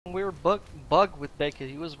we were bugged with Beckett.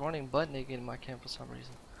 He was running butt naked in my camp for some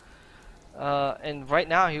reason. And right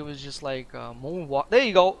now he was just like moonwalk. There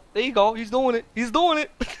you go. There you go. He's doing it. He's doing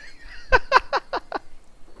it.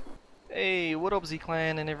 Hey, what up, Z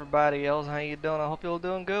Clan and everybody else? How you doing? I hope you're all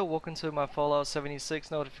doing good. Welcome to my Fallout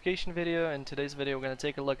 76 notification video. In today's video, we're gonna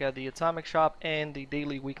take a look at the atomic shop and the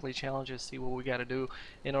daily, weekly challenges. See what we gotta do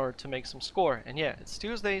in order to make some score. And yeah, it's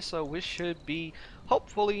Tuesday, so we should be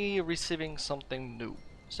hopefully receiving something new.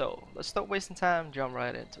 So let's stop wasting time. Jump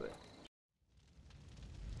right into it.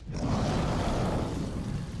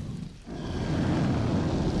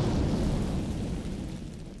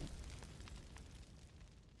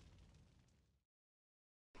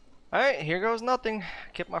 Alright, here goes nothing.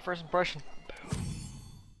 Kept my first impression.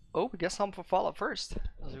 Oh, we got something for Fallout first,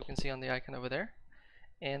 as you can see on the icon over there.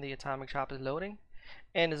 And the atomic shop is loading.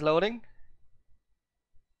 And is loading.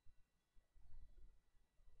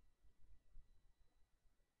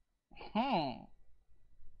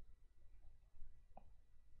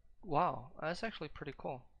 Wow, that's actually pretty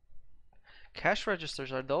cool. Cash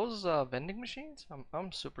registers, are those vending machines?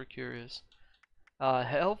 I'm super curious.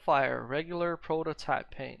 Hellfire, regular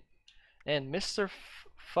prototype paint. And Mr.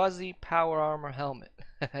 Fuzzy Power Armor Helmet.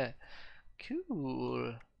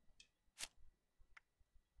 Cool.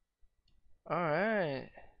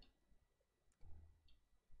 Alright.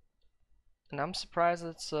 And I'm surprised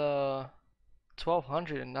it's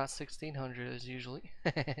 1200 and not 1600 as usually.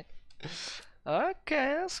 Okay,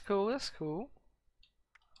 that's cool, that's cool.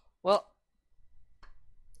 Well,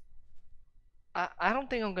 I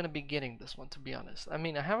don't think I'm gonna be getting this one, to be honest. I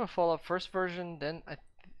mean, I have a Fallout first version, then I think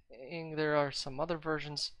there are some other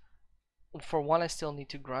versions. For one, I still need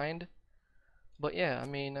to grind. But yeah, I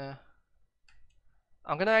mean, I'm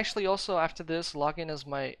gonna actually also after this log in as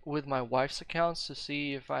with my wife's accounts to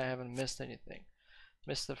see if I haven't missed anything.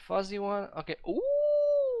 Missed the fuzzy one. Okay.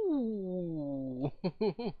 Ooh.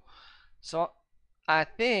 So I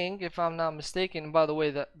think, if I'm not mistaken, by the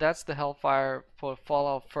way, that's the Hellfire for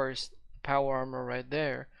Fallout first power armor right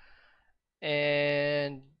there.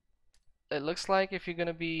 And it looks like if you're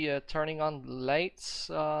gonna be turning on the lights,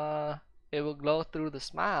 it will glow through the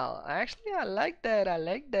smile. Actually, I like that. I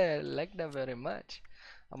like that. I like that very much.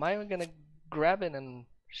 I'm even gonna grab it and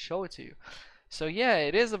show it to you. So yeah,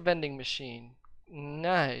 it is a vending machine.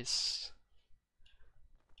 Nice.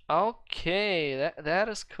 Okay, that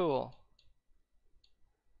is cool.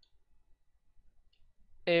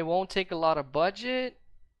 It won't take a lot of budget.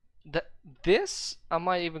 This I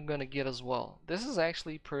might even gonna get as well. This is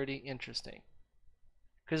actually pretty interesting.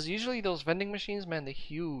 Because usually those vending machines, man, they're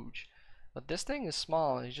huge. But this thing is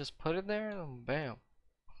small. You just put it there and bam.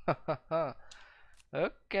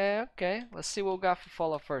 Okay, okay. Let's see what we got for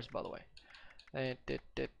Fallout first, by the way.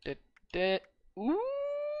 Ooh,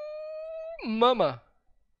 mama.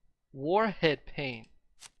 Warhead paint.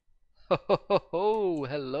 Oh,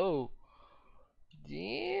 hello.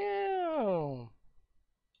 Damn.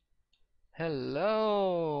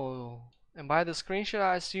 Hello. And by the screenshot,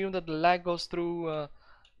 I assume that the lag goes through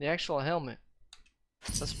the actual helmet.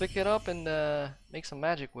 Let's pick it up and make some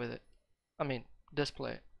magic with it. I mean,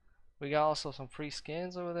 display it. We got also some free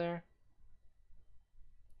skins over there.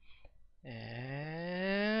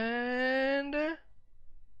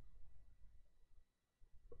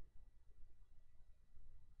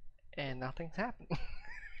 And nothing's happened.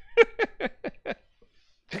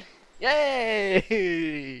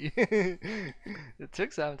 Yay! It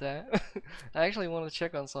took some time. I actually want to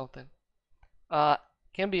check on something.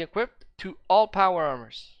 Can be equipped to all power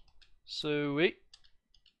armors. Sweet.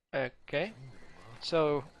 Okay.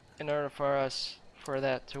 So in order for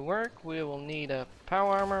that to work, we will need a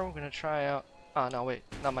power armor. We're gonna try out. Oh no, wait,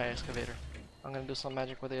 not my excavator. I'm gonna do some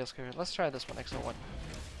magic with the excavator. Let's try this one, XO1.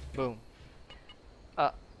 Boom.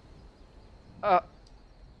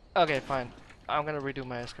 Okay, fine. I'm gonna redo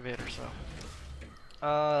my excavator.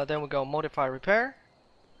 So, then we go modify repair,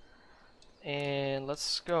 and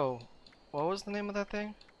let's go. What was the name of that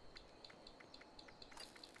thing?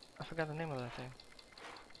 I forgot the name of that thing.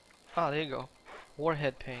 Ah, there you go.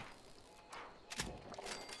 Warhead paint.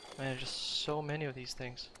 Man, just so many of these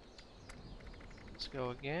things. Let's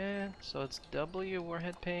go again. So it's W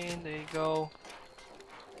warhead paint. There you go.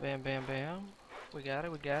 Bam, bam, bam. We got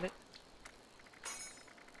it. We got it.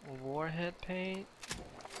 Warhead paint.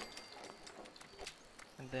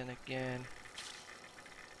 And then again.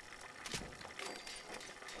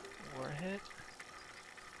 Warhead.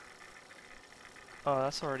 Oh,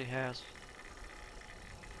 that's already has.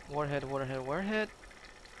 Warhead, warhead, warhead.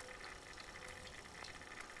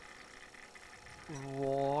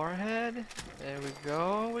 Warhead. There we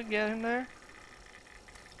go. We get in there.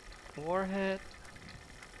 Warhead.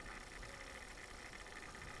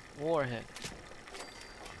 warhead.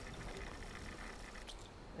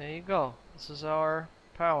 There you go. This is our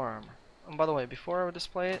power armor. And by the way, before I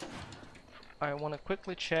display it, I want to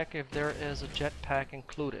quickly check if there is a jetpack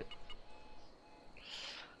included.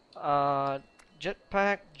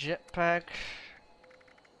 Jetpack.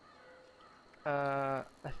 I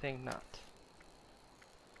think not.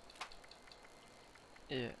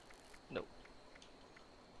 Yeah, no.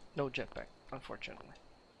 No jetpack, unfortunately.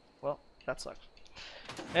 Well, that sucks.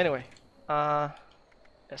 Anyway,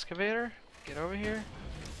 excavator, get over here.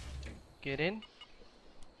 Get in.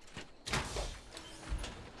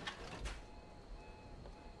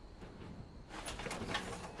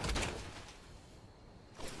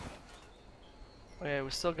 Okay,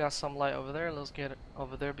 we still got some light over there. Let's get it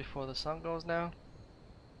over there before the sun goes down.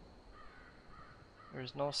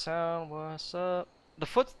 There's no sound. What's up? The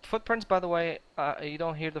footprints, by the way, you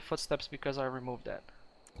don't hear the footsteps because I removed that.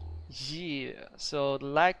 Yeah, so the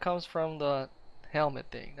light comes from the helmet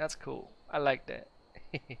thing. That's cool. I like that.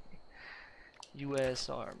 U.S.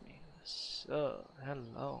 Army. So,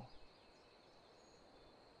 hello.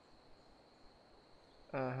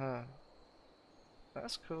 Uh-huh.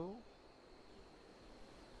 That's cool.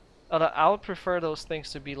 I would prefer those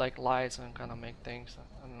things to be like lights and kind of make things.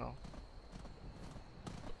 I don't know.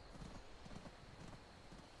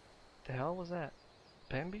 The hell was that?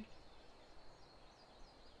 Bambi?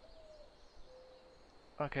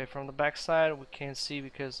 Okay, from the back side we can't see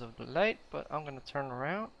because of the light, but I'm gonna turn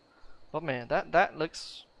around. But man, that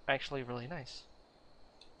looks actually really nice.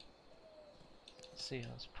 Let's see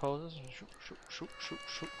those poses. Shoot, shoot, shoot, shoot,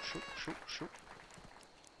 shoot, shoot, shoot,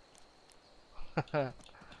 shoot.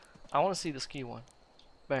 I want to see the ski one.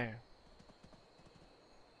 Bam.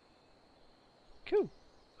 Cool.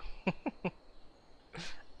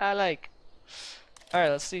 I like.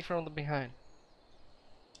 Alright, let's see from the behind.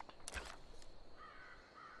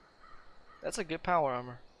 That's a good power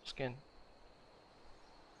armor skin.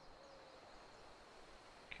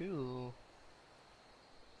 Cool.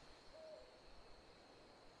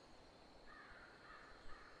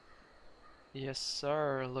 Yes,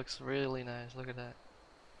 sir. Looks really nice. Look at that.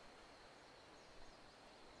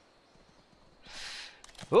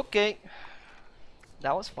 Okay.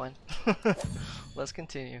 That was fun. Let's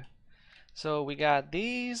continue. So we got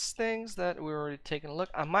these things that we're already taking a look.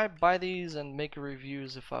 I might buy these and make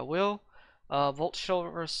reviews if I will. Vault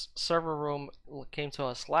server room came to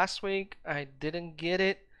us last week. I didn't get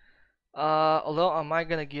it. Although I might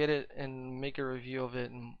gonna get it and make a review of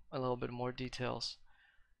it in a little bit more details.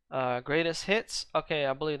 Greatest hits. Okay,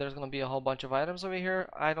 I believe there's gonna be a whole bunch of items over here.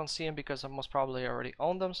 I don't see them because I most probably already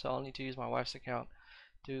own them, so I'll need to use my wife's account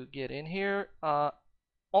to get in here.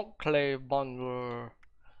 Enclave bundle.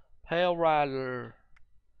 Pale Rider.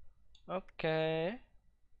 Okay.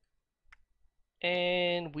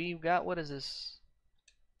 And we've got, what is this?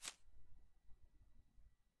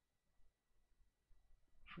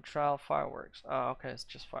 Free trial fireworks. Oh, okay, it's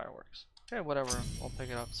just fireworks. Okay, whatever. I'll pick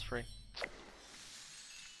it up. It's free.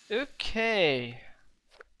 Okay.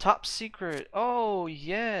 Top secret. Oh,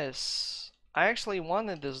 yes. I actually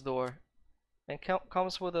wanted this door. And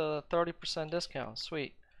comes with a 30% discount.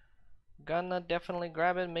 Sweet. Gonna definitely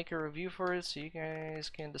grab it, make a review for it, so you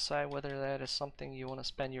guys can decide whether that is something you want to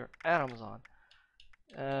spend your atoms on.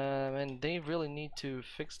 And they really need to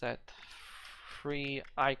fix that free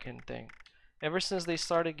icon thing. Ever since they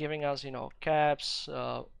started giving us, you know, caps,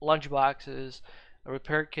 lunch boxes,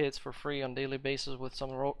 repair kits for free on daily basis with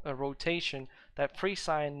some rotation, that free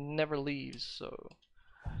sign never leaves. So,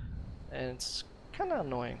 and it's kind of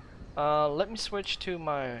annoying. Let me switch to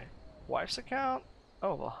my wife's account.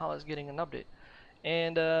 Oh, well, Holly's getting an update.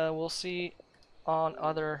 And we'll see on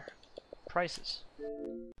other prices.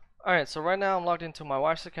 Alright, so right now I'm logged into my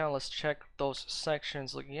wife's account. Let's check those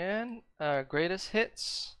sections again. Greatest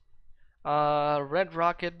hits. Red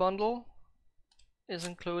Rocket bundle is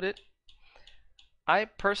included. I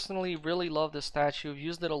personally really love this statue. I've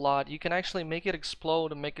used it a lot. You can actually make it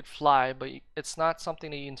explode and make it fly, but it's not something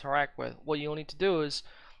that you interact with. What you'll need to do is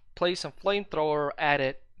place a flamethrower at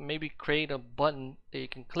it, maybe create a button that you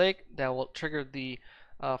can click that will trigger the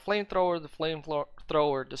flamethrower. The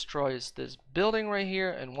flamethrower destroys this building right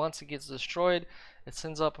here, and once it gets destroyed, it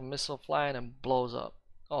sends up a missile flying and blows up.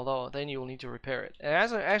 Although then you will need to repair it. And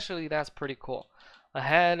actually, that's pretty cool. I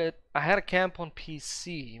had a camp on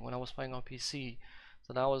PC when I was playing on PC,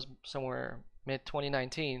 so that was somewhere mid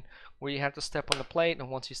 2019, where you have to step on the plate, and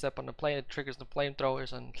once you step on the plate, it triggers the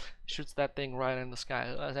flamethrowers and shoots that thing right in the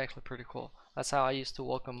sky. That's actually pretty cool. That's how I used to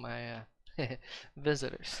welcome my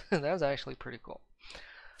visitors. That was actually pretty cool.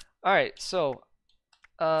 Alright, so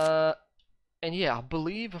And yeah, I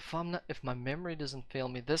believe if my memory doesn't fail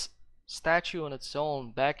me, this statue on its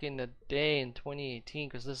own back in the day in 2018,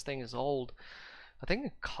 because this thing is old, I think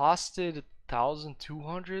it costed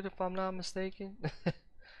 1,200 if I'm not mistaken.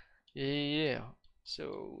 Yeah.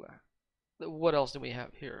 So what else do we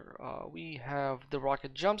have here? We have the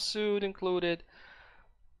rocket jumpsuit included,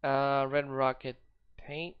 red rocket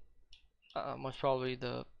paint, most probably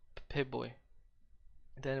the Pip-Boy.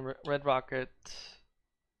 Then red rocket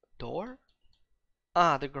door?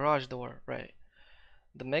 Ah, the garage door, right.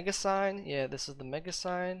 The mega sign, yeah, this is the mega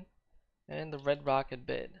sign, and the red rocket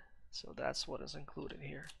bed. So that's what is included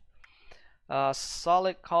here.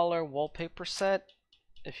 Solid color wallpaper set.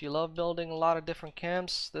 If you love building a lot of different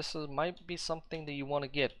camps, this might be something that you want to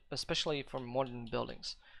get, especially for modern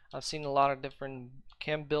buildings. I've seen a lot of different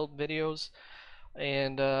camp build videos,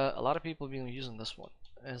 and a lot of people have been using this one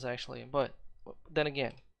as actually, but then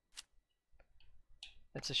again,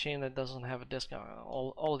 it's a shame that it doesn't have a discount.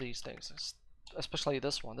 All these things, especially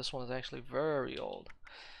this one. This one is actually very old.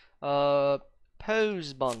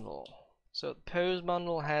 Pose bundle. So the pose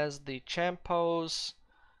bundle has the champ pose,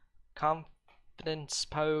 confidence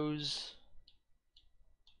pose.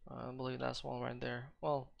 I believe that's one right there.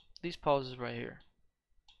 Well, these poses right here.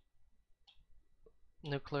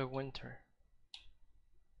 Nuclear winter.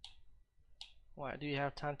 Why, do you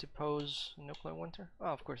have time to pose nuclear winter? Oh,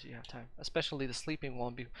 of course you have time. Especially the sleeping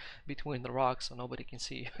one between the rocks so nobody can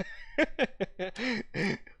see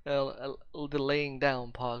you. The laying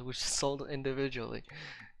down pause, which is sold individually.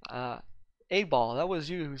 8-Ball, that was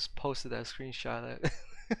you who posted that screenshot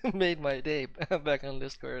that made my day back on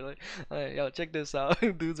Discord. Like, yo, check this out.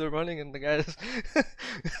 Dudes are running and the guys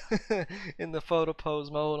in the photo pose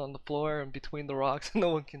mode on the floor and between the rocks. No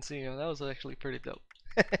one can see him. That was actually pretty dope.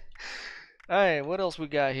 Alright, what else we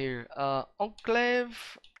got here?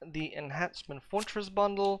 Enclave, the enhancement fortress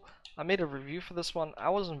bundle. I made a review for this one. I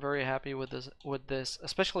wasn't very happy with this,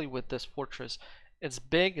 especially with this fortress. It's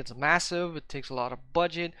big, it's massive, it takes a lot of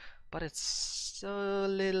budget, but it's so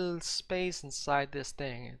little space inside this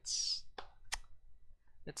thing. It's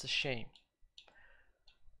a shame.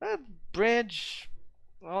 Bridge,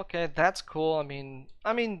 okay, that's cool. I mean,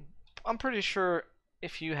 I'm pretty sure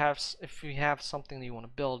if you have something that you want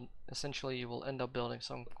to build, essentially you will end up building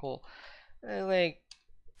something cool. Like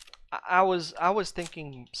I was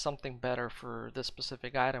thinking something better for this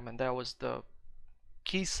specific item, and that was the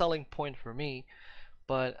key selling point for me,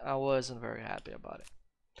 but I wasn't very happy about it.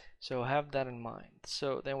 So have that in mind.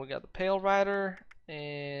 So then we got the Pale Rider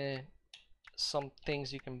and some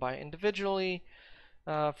things you can buy individually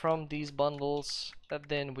from these bundles. And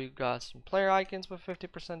then we've got some player icons with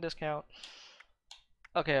 50% discount.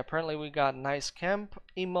 Okay, apparently we got nice camp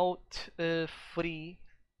emote free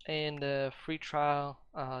and free trial.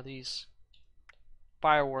 These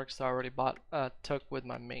fireworks I already took with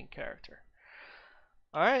my main character.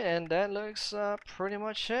 Alright, and that looks pretty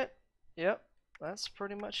much it. Yep, that's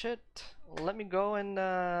pretty much it. Let me go and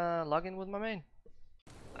log in with my main.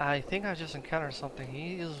 I think I just encountered something.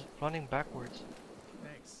 He is running backwards.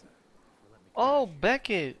 Thanks. Oh,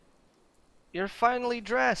 Beckett! You're finally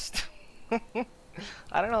dressed!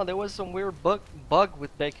 I don't know, there was some weird bug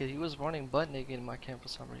with Beckett. He was running butt naked in my camp for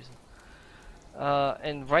some reason.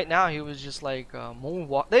 And right now he was just like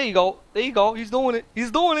moonwalk. There you go. There you go. He's doing it.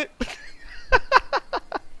 He's doing it.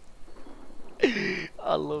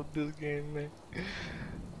 I love this game, man.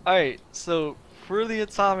 Alright, so for the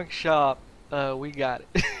atomic shop, we got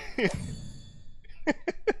it.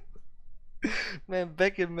 Man,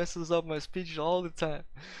 Beckett messes up my speech all the time.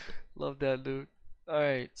 Love that dude.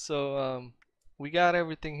 Alright, so we got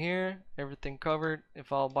everything here, everything covered.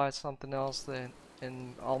 If I'll buy something else, then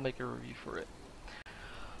I'll make a review for it.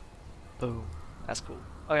 Boom. That's cool.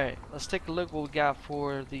 Okay, let's take a look what we got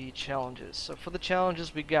for the challenges. So for the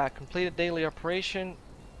challenges, we got completed daily operation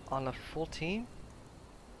on a full team.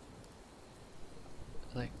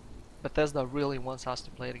 Like, Bethesda really wants us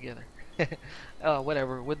to play together.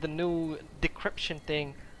 Whatever. With the new decryption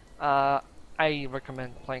thing, I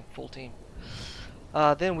recommend playing full team.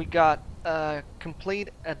 Then we got complete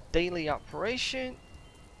a daily operation.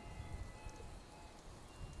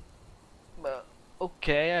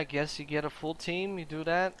 Okay, I guess you get a full team, you do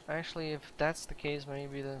that. Actually, if that's the case,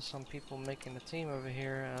 maybe there's some people making the team over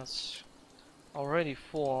here that's already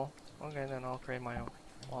full. Okay, then I'll create my own.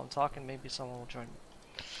 While I'm talking, maybe someone will join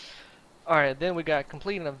me. Alright, then we got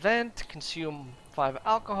complete an event, consume 5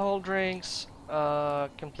 alcohol drinks,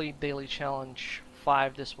 complete daily challenge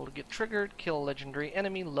 5, this will get triggered, kill a legendary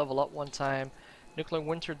enemy, level up 1 time, nuclear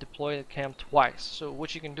winter, deploy the camp twice. So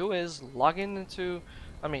what you can do is log in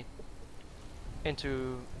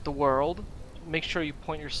into the world, make sure you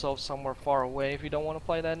point yourself somewhere far away if you don't want to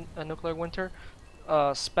play that nuclear winter.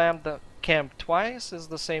 Spam the camp twice is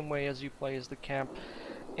the same way as you play as the camp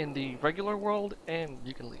in the regular world, and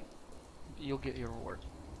you can leave. You'll get your reward.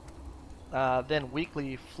 Then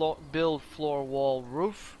weekly build floor, wall,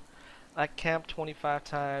 roof. At camp 25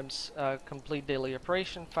 times, complete daily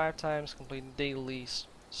operation 5 times, complete daily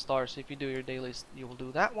stars. If you do your dailies, you will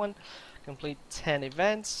do that one. Complete 10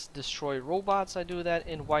 events, destroy robots. I do that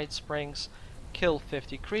in White Springs. Kill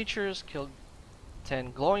 50 creatures, kill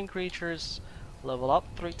 10 glowing creatures, level up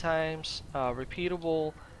 3 times,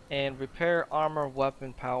 repeatable, and repair armor,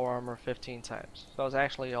 weapon, power armor 15 times. So it's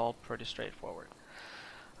actually all pretty straightforward.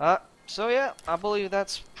 So yeah, I believe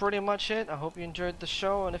that's pretty much it. I hope you enjoyed the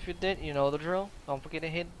show, and if you did, you know the drill. Don't forget to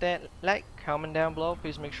hit that like, comment down below.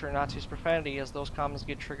 Please make sure not to use profanity, as those comments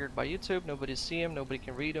get triggered by YouTube. Nobody see them, nobody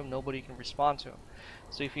can read them, nobody can respond to them.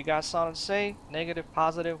 So if you got something to say, negative,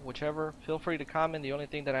 positive, whichever, feel free to comment. The only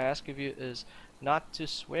thing that I ask of you is not to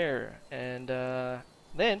swear, and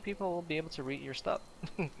then people will be able to read your stuff,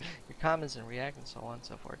 your comments and react and so on and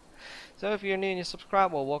so forth. So if you're new and you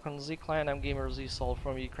subscribe, well, welcome to Z Clan. I'm Gamer Z Soul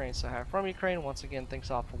from Ukraine, so hi from Ukraine. Once again,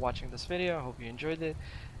 thanks all for watching this video. I hope you enjoyed it,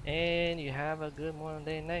 and you have a good morning,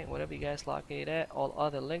 day, night, whatever you guys like it at. All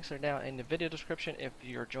other links are down in the video description. If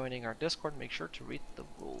you're joining our Discord, make sure to read the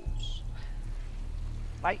rules.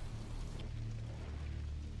 Bye.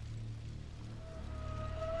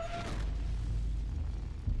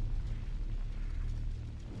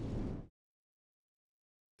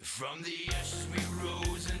 From the ashes we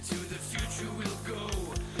rose into